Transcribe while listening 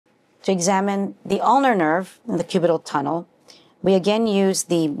To examine the ulnar nerve in the cubital tunnel, we again use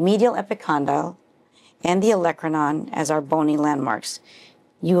the medial epicondyle and the olecranon as our bony landmarks.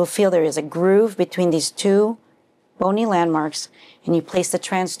 You will feel there is a groove between these two bony landmarks, and you place the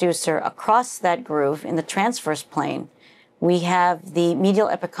transducer across that groove in the transverse plane. We have the medial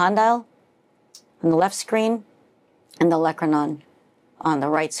epicondyle on the left screen and the olecranon on the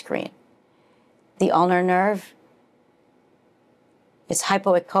right screen. The ulnar nerve is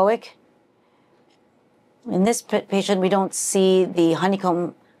hypoechoic. In this patient, we don't see the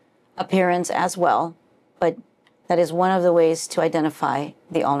honeycomb appearance as well, but that is one of the ways to identify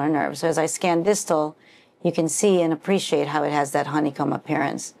the ulnar nerve. So as I scan distal, you can see and appreciate how it has that honeycomb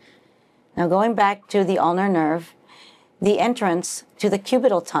appearance. Now going back to the ulnar nerve, the entrance to the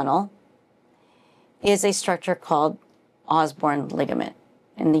cubital tunnel is a structure called Osborn ligament.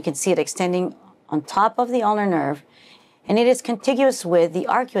 And you can see it extending on top of the ulnar nerve, and it is contiguous with the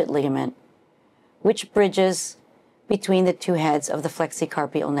arcuate ligament, which bridges between the two heads of the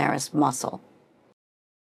flexicarpi ulnaris muscle.